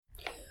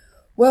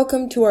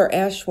Welcome to our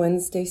Ash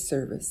Wednesday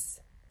service.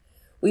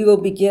 We will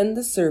begin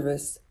the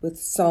service with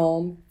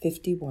Psalm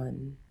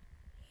 51.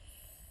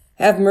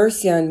 Have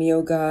mercy on me,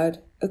 O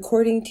God,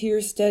 according to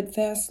your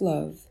steadfast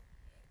love.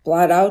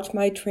 Blot out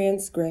my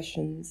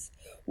transgressions.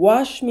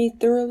 Wash me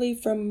thoroughly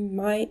from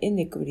my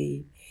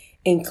iniquity,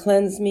 and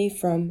cleanse me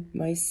from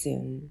my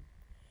sin.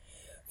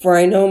 For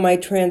I know my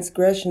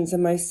transgressions,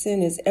 and my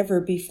sin is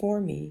ever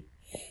before me.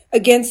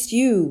 Against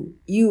you,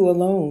 you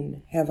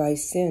alone, have I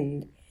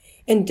sinned,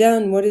 and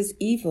done what is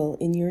evil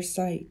in your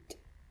sight,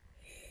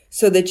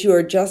 so that you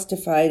are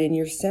justified in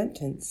your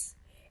sentence,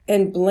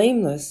 and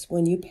blameless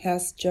when you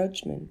pass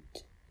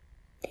judgment.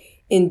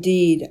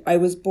 Indeed, I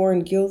was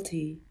born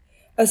guilty,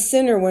 a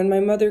sinner when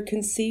my mother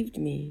conceived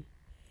me.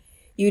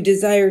 You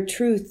desire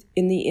truth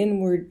in the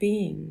inward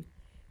being.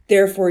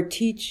 Therefore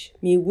teach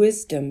me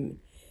wisdom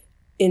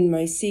in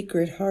my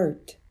secret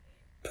heart.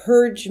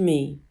 Purge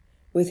me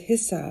with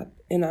hyssop,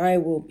 and I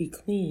will be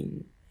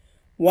clean.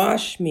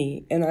 Wash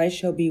me, and I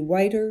shall be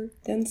whiter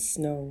than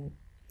snow.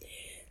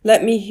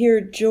 Let me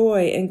hear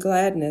joy and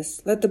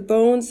gladness. Let the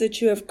bones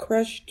that you have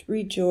crushed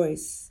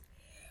rejoice.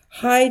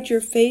 Hide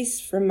your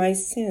face from my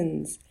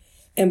sins,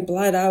 and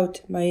blot out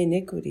my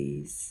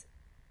iniquities.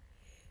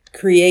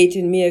 Create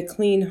in me a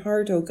clean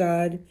heart, O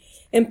God,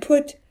 and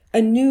put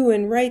a new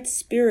and right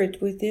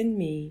spirit within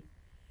me.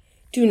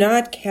 Do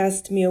not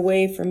cast me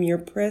away from your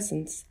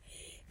presence,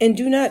 and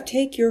do not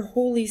take your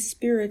Holy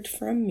Spirit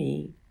from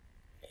me.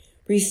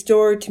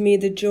 Restore to me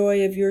the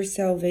joy of your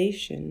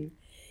salvation,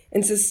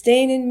 and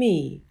sustain in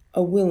me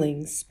a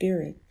willing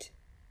spirit.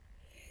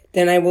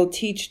 Then I will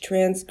teach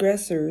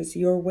transgressors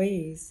your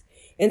ways,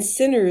 and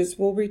sinners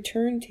will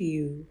return to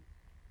you.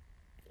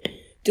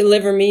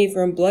 Deliver me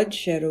from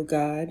bloodshed, O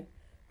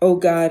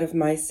God of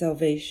my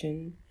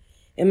salvation,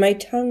 and my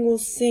tongue will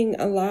sing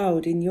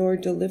aloud in your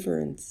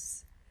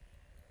deliverance.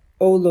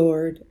 O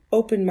Lord,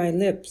 open my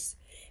lips,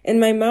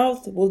 and my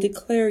mouth will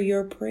declare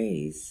your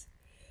praise.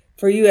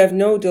 For you have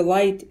no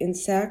delight in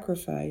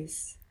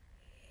sacrifice.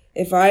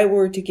 If I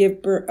were to give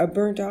a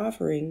burnt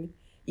offering,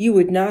 you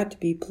would not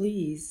be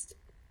pleased.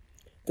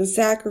 The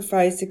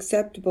sacrifice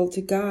acceptable to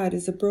God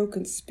is a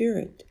broken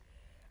spirit,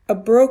 a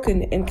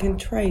broken and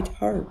contrite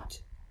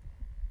heart.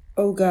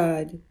 O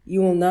God,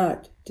 you will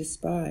not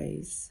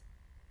despise.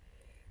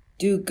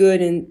 Do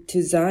good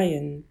to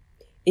Zion.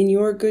 In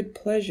your good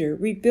pleasure,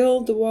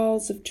 rebuild the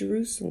walls of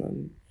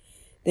Jerusalem.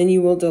 Then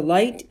you will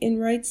delight in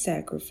right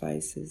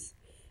sacrifices,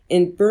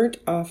 in burnt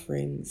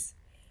offerings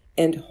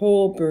and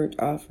whole burnt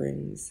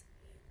offerings.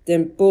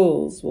 Then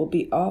bulls will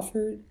be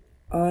offered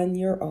on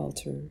your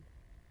altar.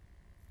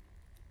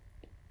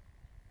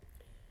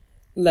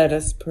 Let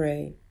us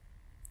pray.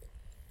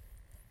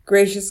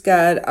 Gracious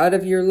God, out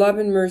of your love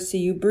and mercy,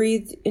 you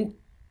breathed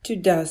into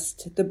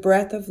dust the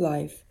breath of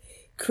life,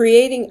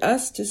 creating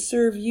us to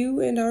serve you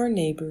and our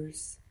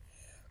neighbors.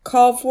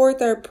 Call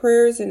forth our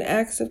prayers and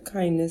acts of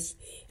kindness,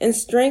 and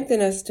strengthen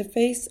us to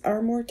face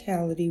our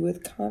mortality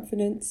with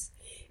confidence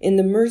in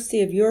the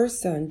mercy of your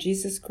Son,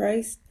 Jesus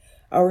Christ,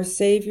 our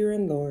Savior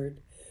and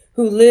Lord,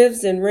 who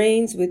lives and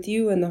reigns with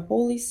you in the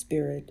Holy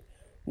Spirit,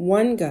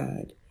 one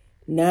God,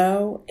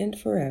 now and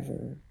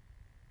forever.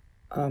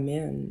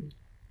 Amen.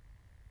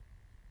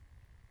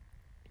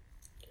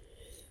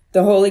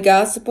 The Holy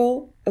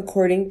Gospel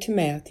according to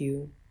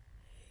Matthew.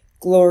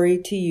 Glory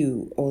to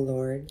you, O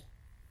Lord.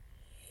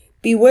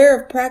 Beware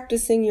of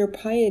practicing your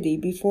piety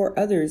before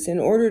others in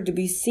order to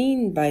be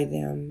seen by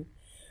them,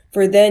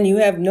 for then you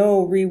have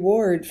no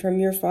reward from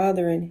your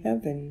Father in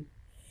heaven.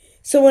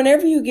 So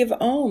whenever you give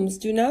alms,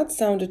 do not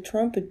sound a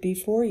trumpet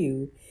before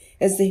you,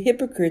 as the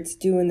hypocrites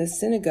do in the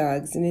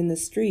synagogues and in the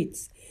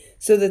streets,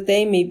 so that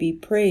they may be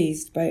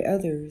praised by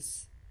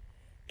others.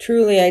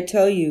 Truly I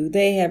tell you,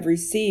 they have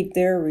received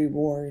their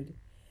reward.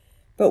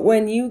 But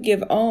when you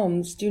give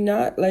alms, do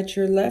not let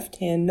your left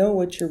hand know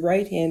what your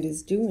right hand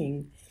is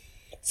doing,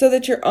 so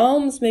that your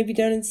alms may be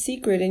done in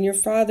secret, and your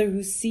Father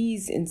who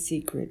sees in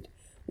secret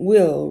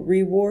will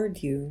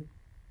reward you.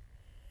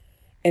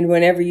 And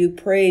whenever you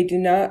pray, do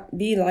not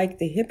be like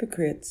the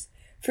hypocrites,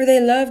 for they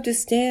love to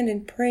stand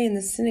and pray in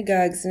the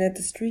synagogues and at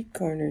the street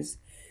corners,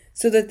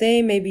 so that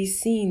they may be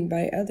seen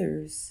by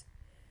others.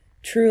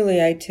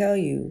 Truly I tell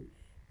you,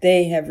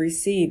 they have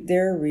received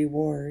their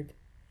reward.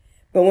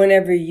 But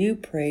whenever you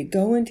pray,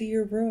 go into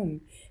your room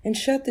and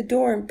shut the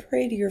door and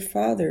pray to your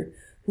Father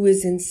who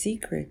is in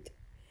secret.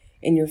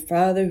 And your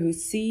Father who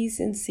sees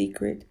in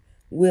secret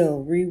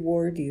will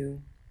reward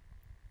you.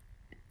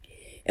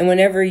 And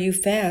whenever you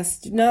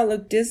fast, do not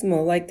look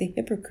dismal like the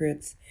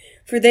hypocrites,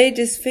 for they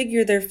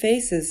disfigure their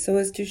faces so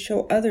as to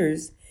show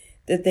others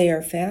that they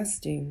are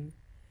fasting.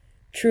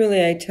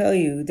 Truly I tell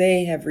you,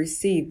 they have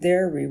received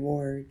their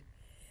reward.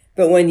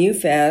 But when you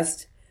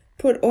fast,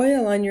 put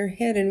oil on your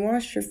head and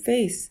wash your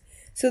face,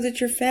 so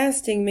that your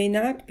fasting may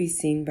not be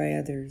seen by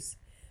others,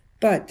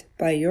 but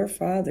by your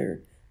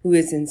Father who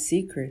is in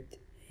secret.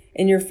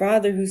 And your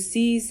Father who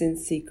sees in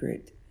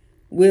secret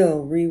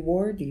will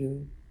reward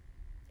you.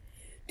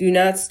 Do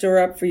not store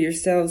up for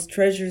yourselves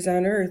treasures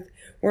on earth,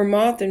 where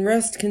moth and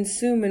rust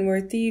consume and where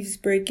thieves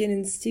break in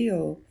and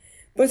steal,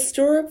 but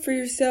store up for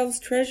yourselves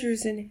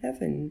treasures in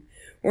heaven,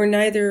 where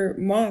neither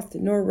moth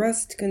nor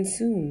rust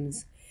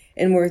consumes,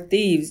 and where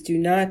thieves do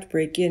not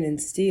break in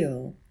and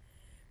steal.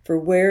 For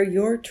where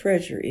your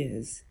treasure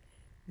is,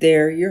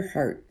 there your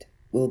heart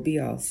will be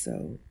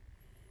also.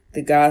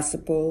 The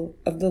Gospel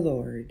of the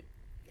Lord.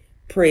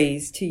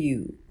 Praise to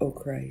you, O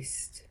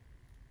Christ.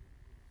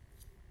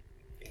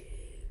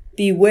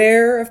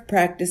 Beware of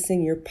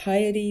practicing your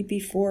piety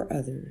before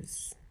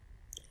others.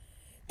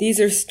 These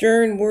are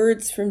stern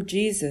words from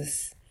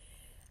Jesus,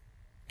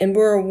 and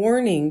were a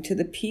warning to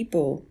the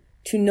people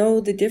to know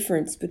the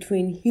difference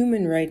between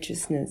human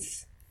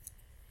righteousness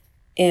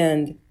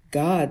and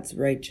God's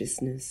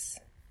righteousness.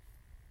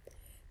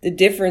 The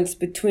difference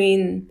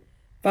between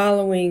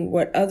following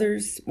what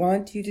others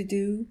want you to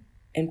do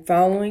and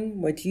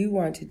following what you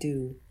want to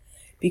do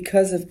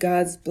because of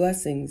God's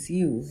blessings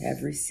you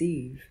have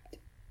received.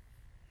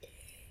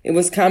 It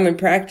was common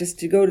practice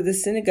to go to the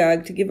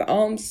synagogue to give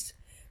alms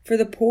for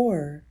the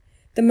poor.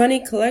 The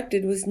money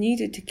collected was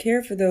needed to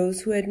care for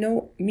those who had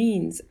no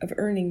means of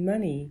earning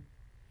money.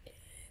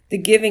 The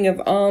giving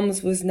of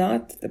alms was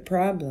not the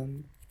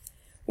problem.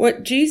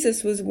 What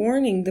Jesus was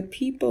warning the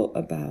people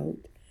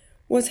about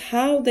was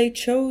how they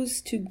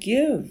chose to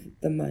give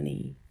the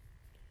money.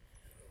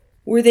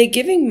 Were they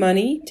giving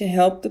money to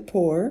help the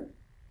poor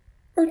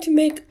or to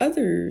make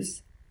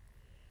others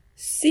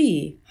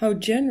see how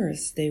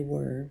generous they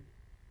were?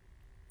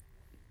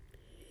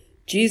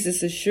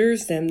 Jesus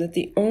assures them that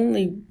the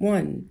only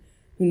one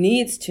who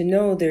needs to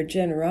know their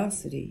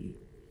generosity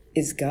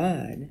is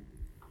God.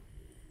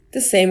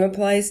 The same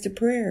applies to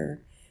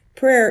prayer.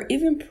 Prayer,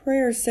 even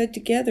prayer said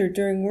together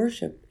during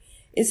worship,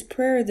 is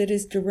prayer that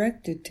is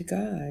directed to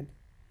God.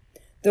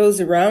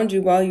 Those around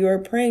you while you are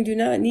praying do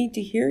not need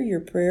to hear your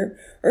prayer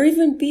or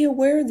even be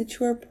aware that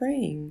you are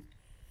praying.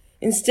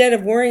 Instead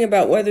of worrying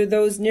about whether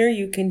those near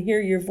you can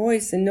hear your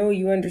voice and know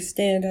you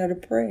understand how to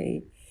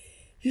pray,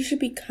 you should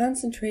be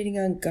concentrating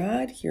on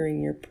God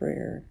hearing your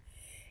prayer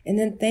and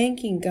then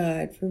thanking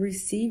God for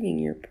receiving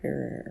your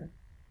prayer.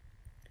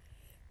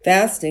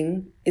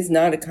 Fasting is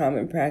not a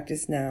common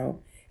practice now,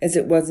 as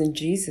it was in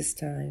Jesus'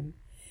 time.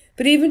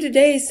 But even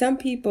today, some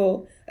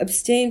people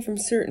abstain from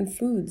certain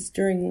foods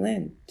during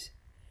Lent.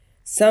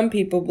 Some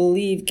people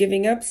believe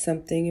giving up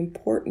something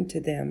important to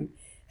them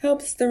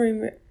helps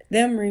them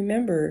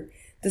remember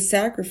the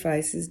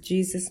sacrifices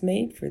Jesus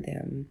made for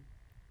them.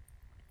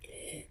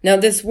 Now,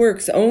 this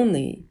works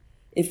only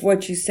if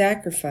what you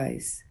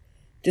sacrifice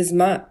does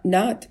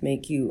not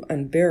make you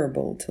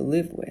unbearable to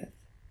live with.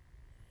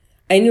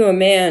 I knew a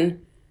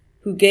man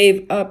who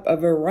gave up a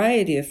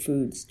variety of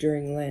foods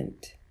during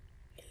Lent.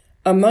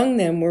 Among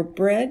them were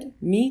bread,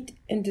 meat,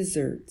 and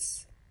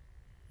desserts.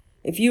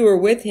 If you were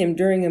with him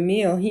during a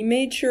meal, he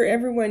made sure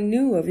everyone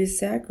knew of his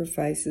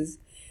sacrifices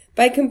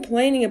by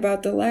complaining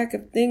about the lack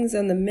of things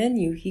on the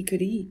menu he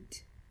could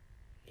eat.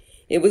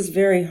 It was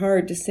very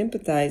hard to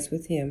sympathize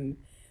with him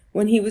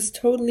when he was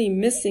totally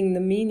missing the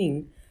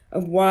meaning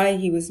of why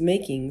he was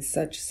making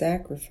such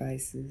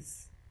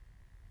sacrifices.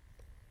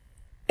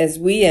 As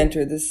we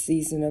enter the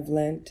season of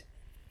Lent,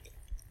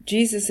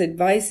 Jesus'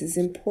 advice is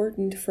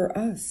important for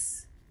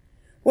us.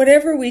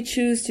 Whatever we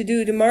choose to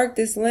do to mark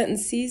this Lenten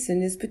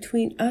season is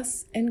between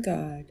us and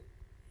God.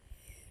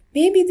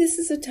 Maybe this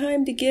is a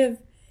time to give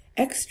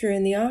extra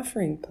in the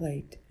offering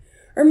plate,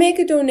 or make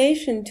a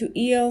donation to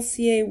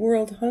ELCA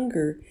World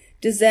Hunger,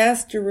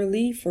 Disaster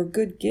Relief, or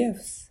Good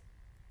Gifts.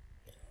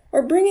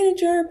 Or bring in a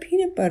jar of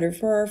peanut butter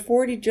for our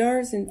 40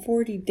 Jars in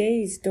 40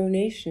 Days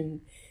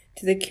donation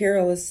to the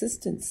Carol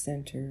Assistance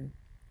Center.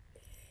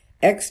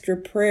 Extra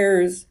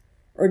prayers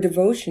or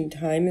devotion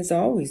time is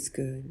always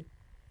good.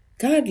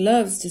 God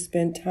loves to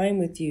spend time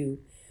with you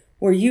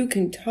where you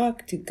can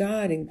talk to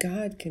God and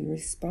God can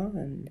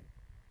respond.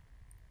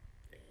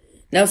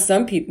 Now,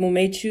 some people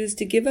may choose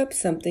to give up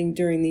something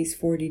during these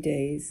 40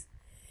 days.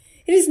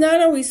 It is not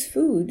always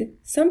food.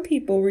 Some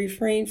people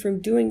refrain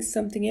from doing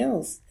something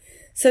else,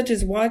 such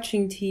as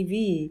watching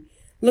TV,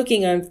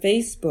 looking on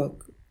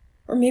Facebook,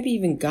 or maybe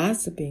even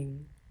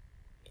gossiping.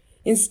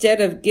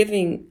 Instead of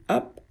giving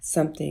up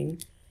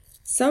something,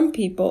 some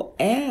people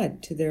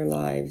add to their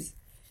lives,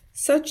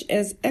 such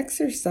as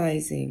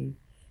exercising,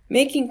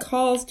 making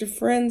calls to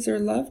friends or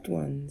loved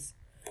ones,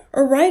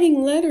 or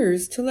writing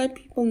letters to let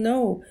people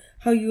know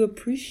how you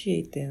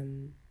appreciate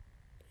them.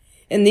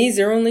 And these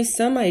are only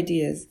some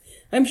ideas.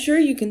 I'm sure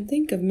you can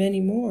think of many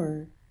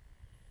more.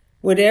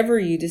 Whatever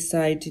you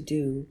decide to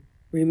do,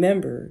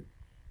 remember,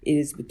 it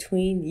is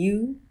between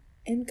you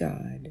and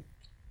God.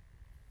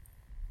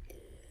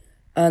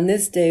 On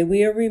this day,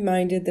 we are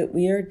reminded that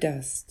we are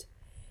dust,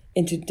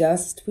 and to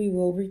dust we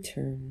will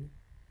return.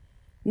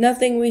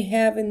 Nothing we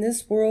have in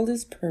this world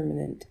is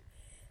permanent,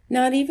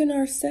 not even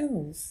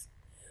ourselves.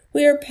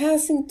 We are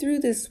passing through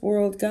this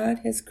world God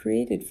has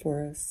created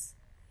for us.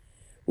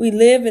 We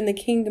live in the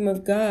kingdom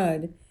of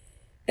God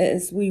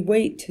as we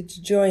wait to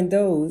join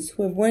those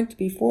who have went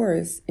before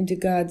us into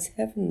God's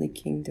heavenly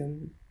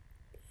kingdom.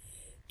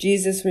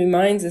 Jesus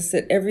reminds us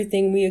that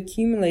everything we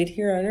accumulate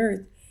here on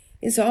earth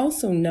is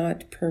also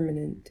not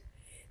permanent.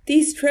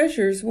 these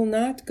treasures will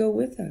not go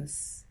with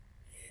us.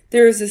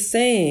 There is a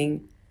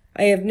saying,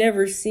 I have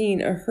never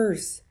seen a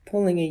hearse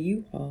pulling a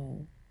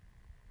U-Haul.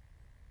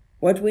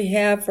 What we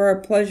have for our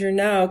pleasure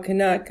now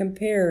cannot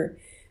compare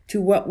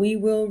to what we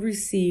will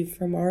receive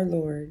from our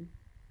Lord.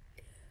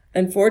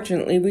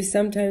 Unfortunately, we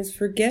sometimes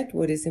forget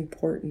what is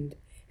important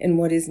and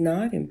what is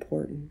not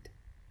important.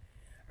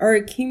 Our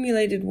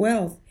accumulated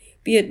wealth,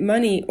 be it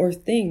money or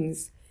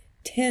things,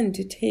 tend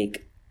to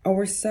take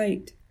our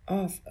sight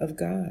off of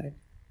God.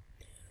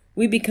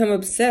 We become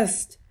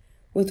obsessed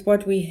with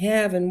what we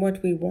have and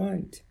what we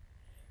want,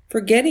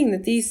 forgetting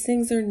that these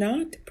things are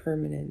not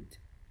permanent.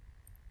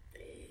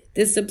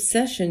 This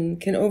obsession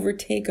can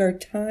overtake our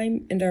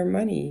time and our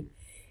money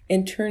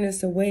and turn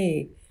us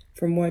away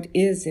from what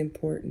is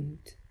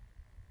important.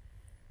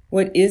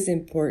 What is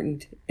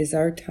important is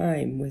our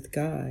time with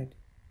God.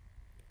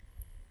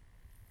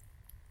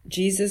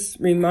 Jesus'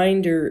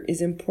 reminder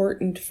is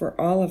important for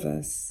all of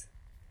us.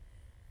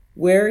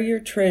 Where your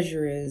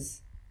treasure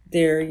is,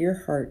 there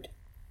your heart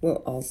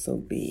will also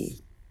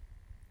be.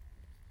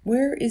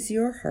 Where is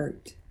your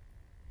heart?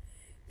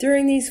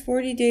 During these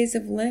 40 days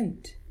of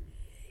Lent,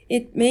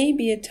 it may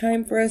be a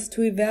time for us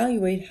to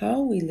evaluate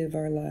how we live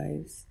our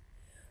lives.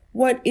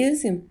 What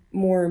is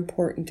more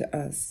important to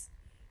us,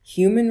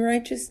 human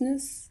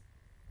righteousness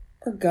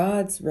or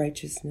God's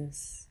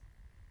righteousness?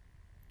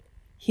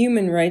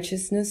 Human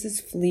righteousness is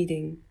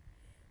fleeting,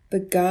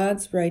 but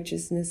God's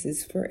righteousness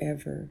is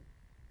forever.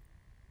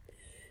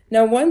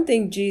 Now, one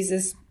thing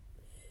Jesus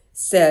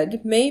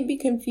said may be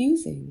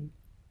confusing.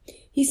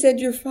 He said,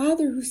 your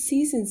Father who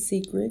sees in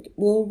secret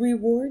will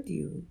reward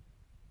you.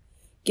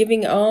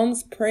 Giving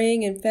alms,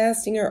 praying, and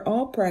fasting are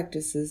all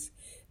practices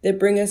that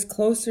bring us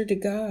closer to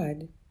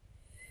God.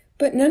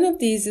 But none of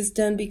these is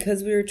done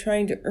because we are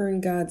trying to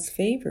earn God's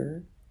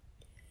favor.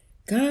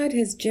 God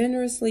has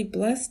generously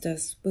blessed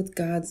us with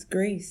God's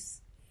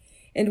grace,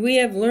 and we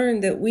have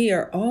learned that we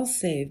are all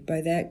saved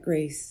by that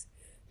grace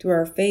through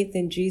our faith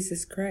in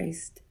Jesus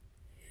Christ.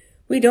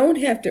 We don't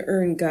have to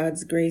earn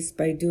God's grace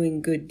by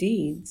doing good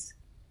deeds.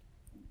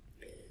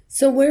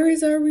 So where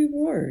is our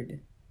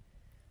reward?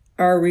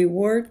 Our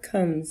reward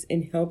comes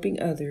in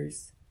helping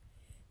others,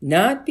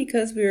 not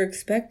because we are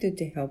expected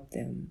to help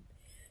them,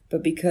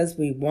 but because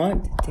we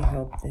want to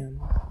help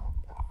them.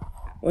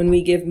 When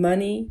we give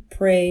money,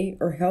 pray,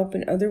 or help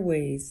in other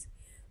ways,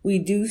 we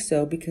do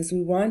so because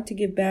we want to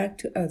give back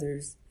to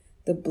others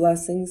the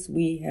blessings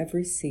we have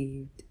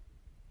received.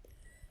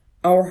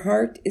 Our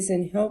heart is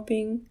in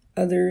helping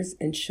others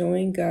and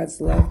showing God's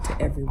love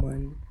to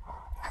everyone.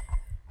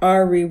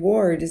 Our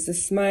reward is the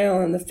smile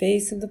on the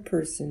face of the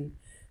person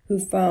who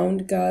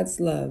found God's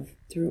love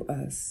through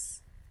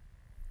us.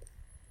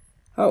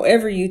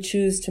 However you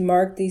choose to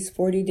mark these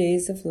 40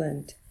 days of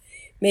Lent,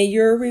 may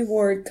your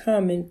reward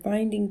come in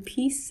finding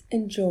peace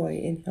and joy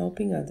in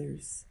helping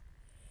others,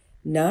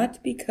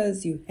 not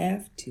because you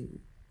have to,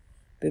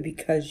 but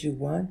because you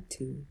want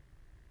to.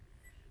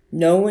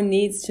 No one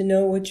needs to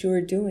know what you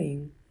are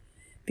doing,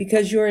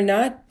 because you are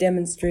not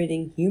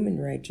demonstrating human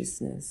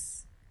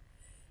righteousness.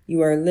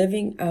 You are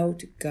living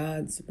out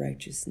God's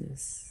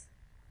righteousness.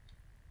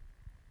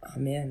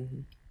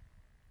 Amen.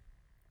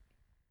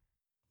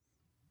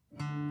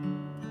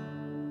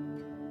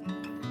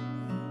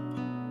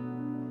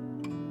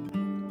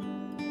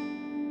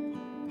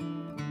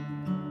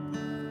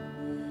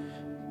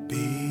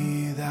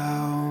 Be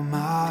thou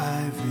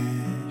my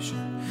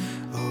vision,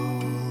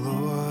 O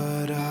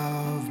Lord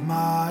of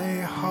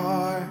my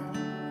heart,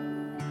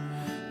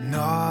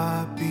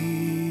 not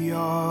be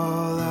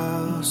all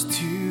else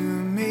to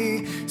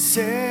me,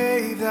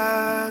 save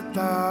that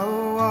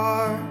thou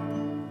art.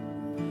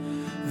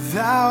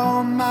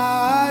 Thou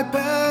my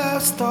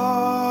best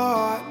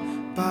thought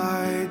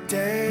by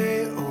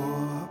day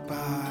or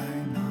by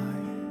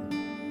night,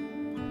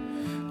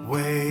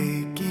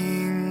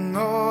 waking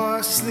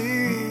or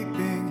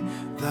sleeping,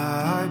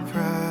 thy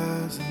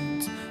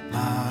presence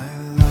my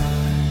life.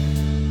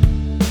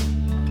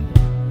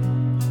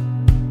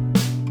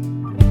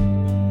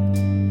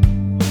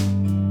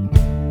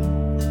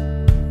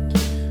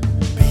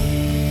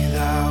 Be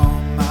thou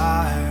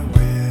my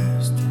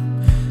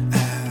wisdom,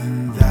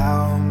 and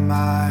thou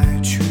my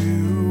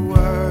true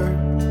word.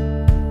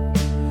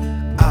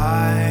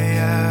 I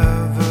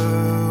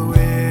ever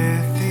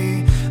with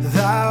thee,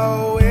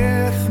 thou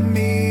with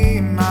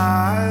me,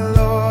 my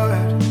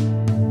Lord.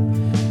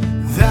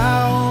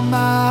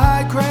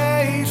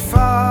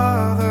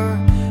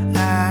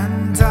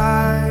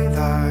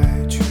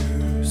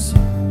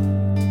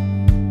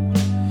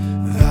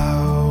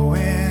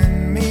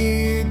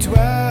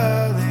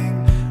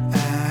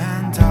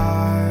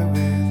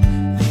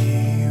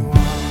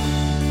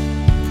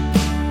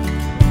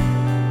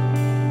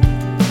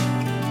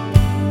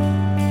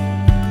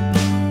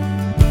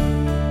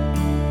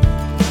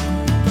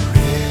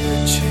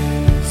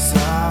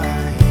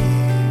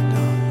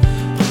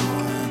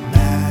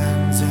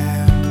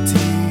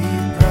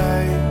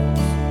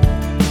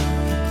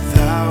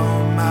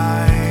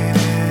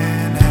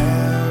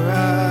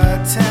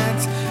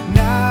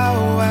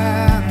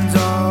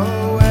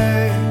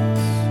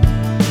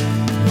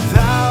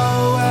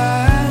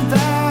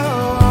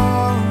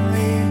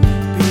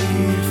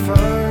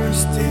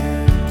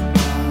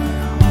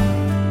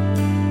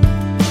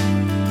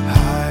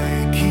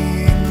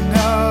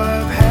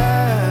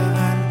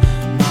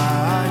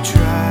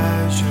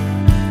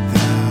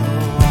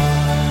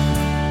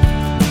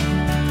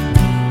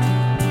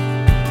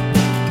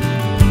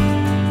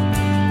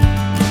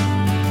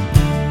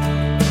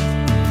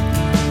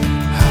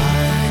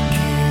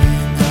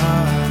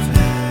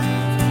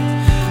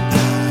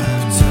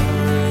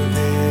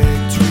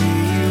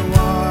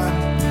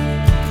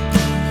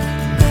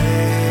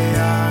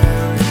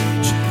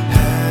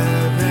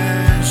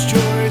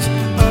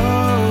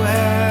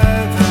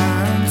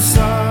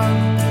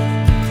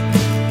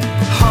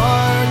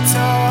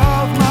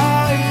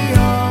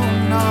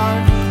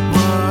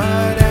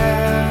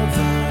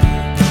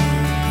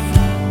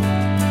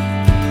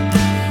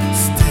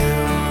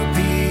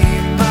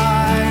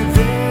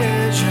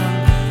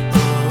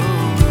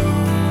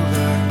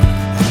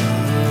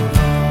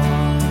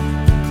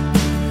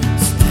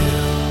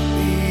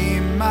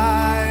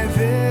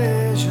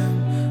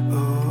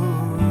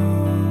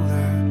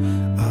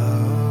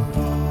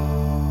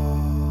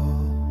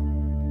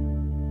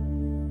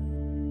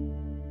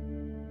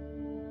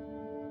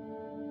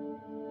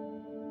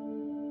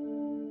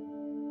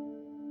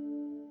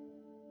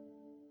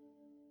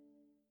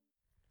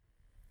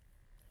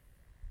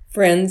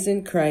 Friends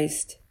in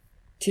Christ,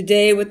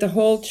 today with the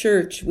whole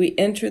church we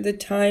enter the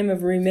time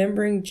of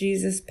remembering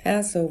Jesus'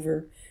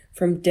 Passover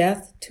from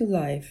death to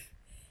life,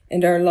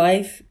 and our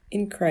life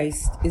in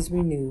Christ is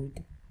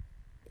renewed.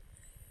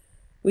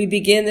 We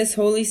begin this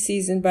holy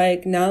season by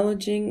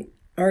acknowledging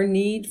our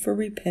need for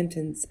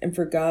repentance and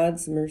for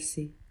God's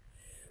mercy.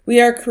 We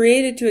are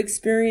created to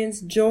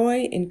experience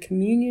joy and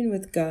communion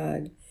with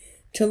God,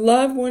 to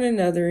love one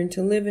another, and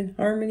to live in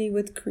harmony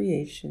with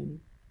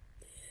creation.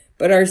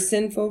 But our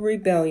sinful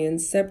rebellion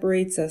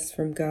separates us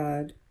from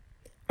God,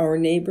 our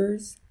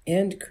neighbors,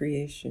 and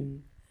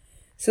creation,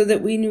 so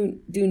that we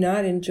do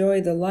not enjoy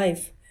the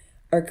life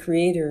our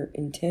Creator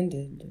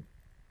intended.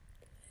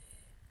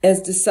 As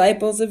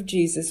disciples of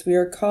Jesus, we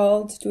are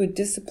called to a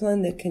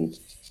discipline that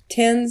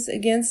contends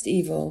against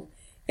evil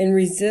and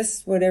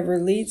resists whatever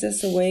leads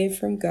us away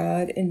from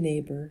God and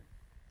neighbor.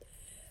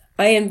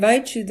 I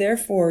invite you,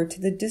 therefore, to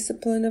the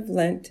discipline of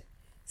Lent,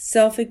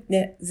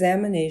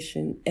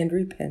 self-examination and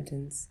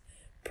repentance,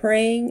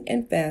 praying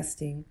and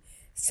fasting,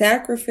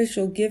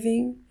 sacrificial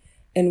giving,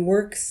 and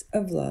works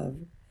of love,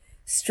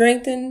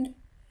 strengthened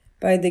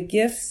by the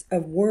gifts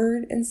of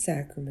word and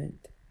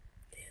sacrament.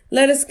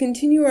 Let us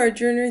continue our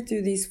journey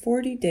through these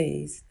 40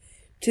 days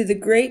to the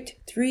great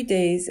 3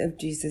 days of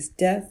Jesus'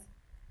 death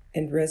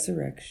and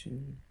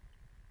resurrection.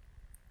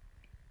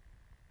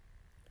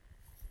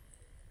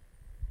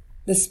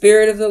 The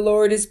Spirit of the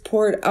Lord is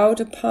poured out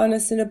upon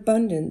us in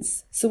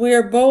abundance, so we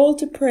are bold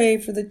to pray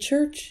for the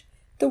church,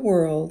 the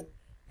world,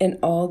 and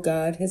all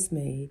God has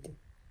made.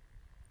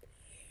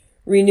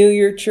 Renew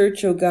your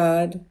church, O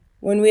God,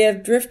 when we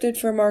have drifted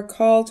from our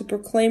call to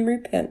proclaim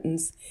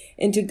repentance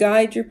and to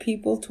guide your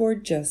people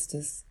toward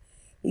justice.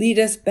 Lead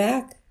us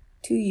back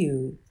to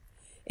you.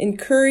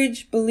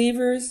 Encourage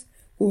believers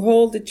who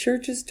hold the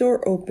church's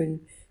door open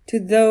to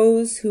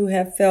those who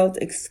have felt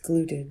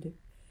excluded.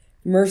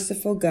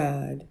 Merciful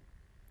God,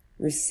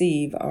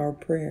 receive our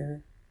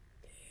prayer.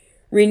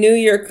 Renew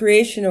your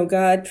creation, O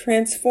God.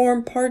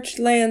 Transform parched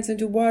lands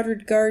into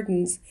watered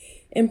gardens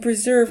and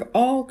preserve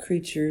all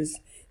creatures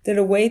that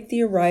await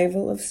the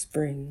arrival of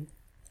spring.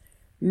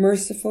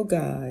 Merciful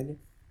God,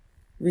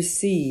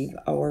 receive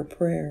our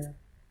prayer.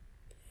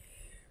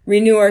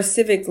 Renew our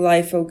civic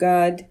life, O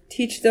God.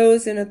 Teach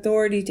those in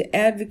authority to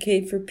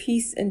advocate for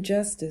peace and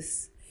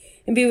justice,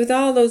 and be with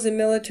all those in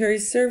military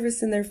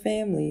service and their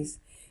families.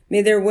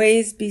 May their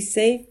ways be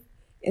safe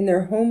and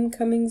their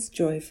homecomings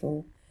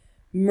joyful.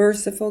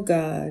 Merciful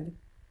God,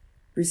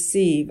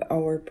 receive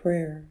our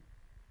prayer.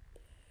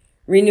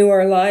 Renew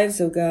our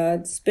lives, O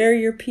God. Spare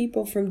your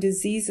people from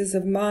diseases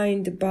of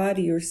mind,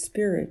 body, or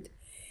spirit,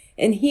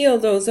 and heal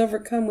those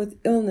overcome with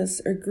illness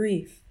or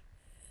grief,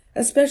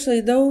 especially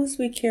those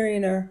we carry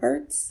in our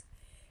hearts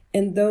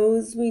and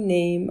those we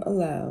name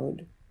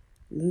aloud.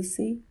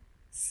 Lucy,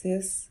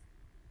 Sis.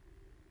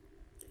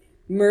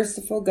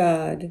 Merciful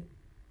God,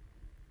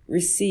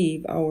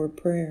 receive our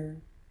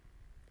prayer.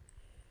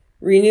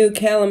 Renew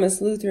Calamus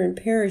Lutheran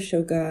Parish,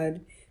 O God,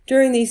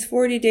 during these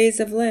 40 days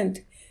of Lent.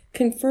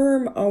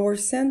 Confirm our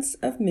sense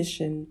of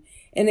mission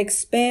and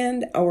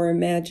expand our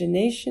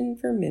imagination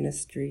for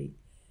ministry.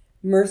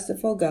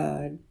 Merciful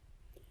God,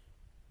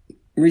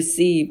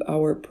 receive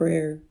our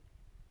prayer.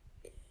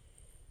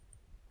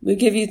 We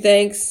give you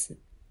thanks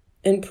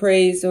and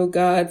praise, O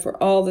God, for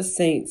all the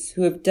saints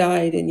who have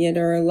died and yet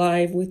are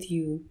alive with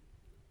you.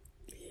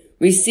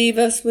 Receive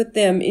us with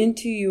them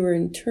into your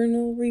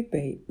eternal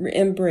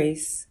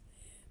embrace.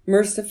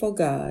 Merciful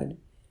God,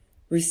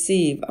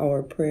 receive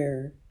our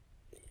prayer.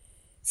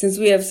 Since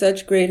we have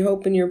such great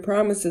hope in your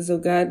promises, O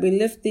God, we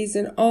lift these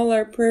and all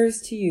our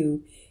prayers to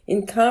you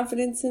in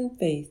confidence and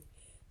faith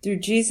through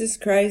Jesus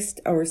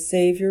Christ, our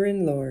Savior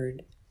and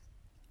Lord.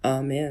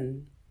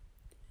 Amen.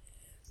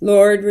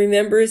 Lord,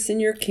 remember us in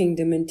your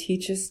kingdom and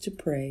teach us to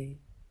pray.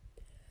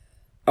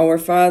 Our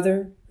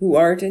Father, who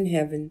art in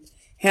heaven,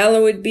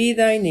 hallowed be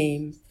thy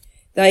name.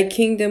 Thy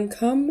kingdom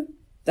come,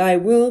 thy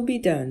will be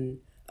done,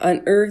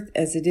 on earth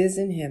as it is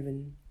in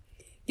heaven.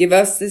 Give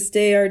us this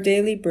day our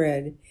daily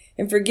bread,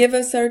 and forgive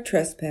us our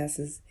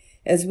trespasses,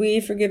 as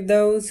we forgive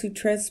those who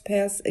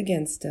trespass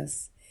against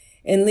us.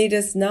 And lead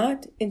us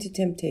not into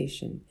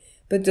temptation,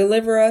 but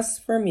deliver us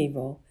from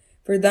evil.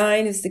 For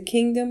thine is the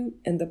kingdom,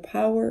 and the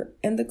power,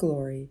 and the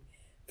glory,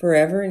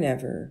 forever and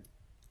ever.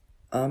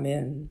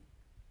 Amen.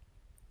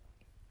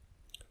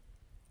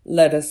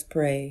 Let us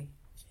pray.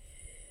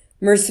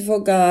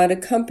 Merciful God,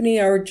 accompany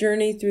our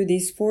journey through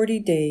these 40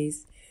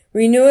 days.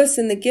 Renew us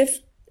in the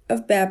gift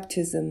of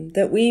baptism,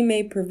 that we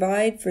may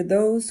provide for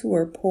those who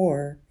are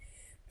poor,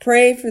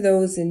 pray for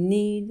those in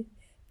need,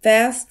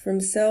 fast from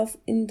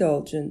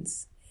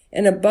self-indulgence,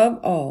 and above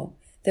all,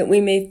 that we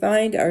may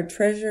find our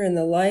treasure in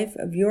the life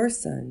of your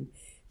Son,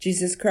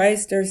 Jesus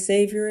Christ, our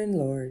Savior and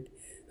Lord,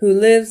 who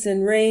lives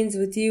and reigns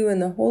with you in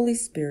the Holy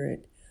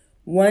Spirit,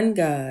 one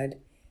God,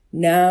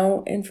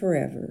 now and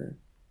forever.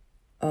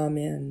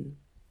 Amen.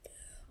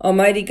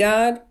 Almighty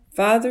God,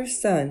 Father,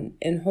 Son,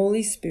 and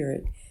Holy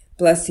Spirit,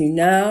 bless you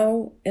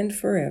now and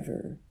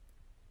forever.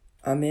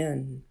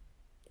 Amen.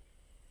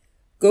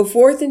 Go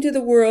forth into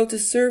the world to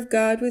serve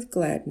God with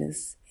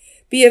gladness.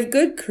 Be of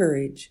good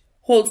courage.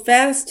 Hold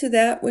fast to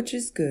that which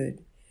is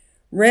good.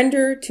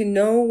 Render to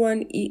no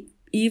one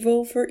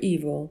evil for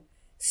evil.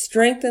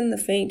 Strengthen the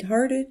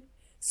faint-hearted.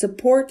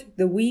 Support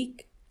the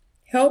weak.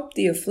 Help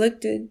the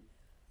afflicted.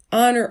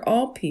 Honor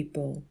all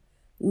people.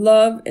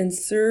 Love and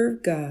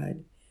serve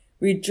God,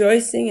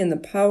 rejoicing in the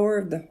power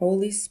of the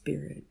Holy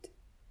Spirit.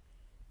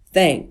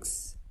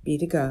 Thanks be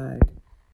to God.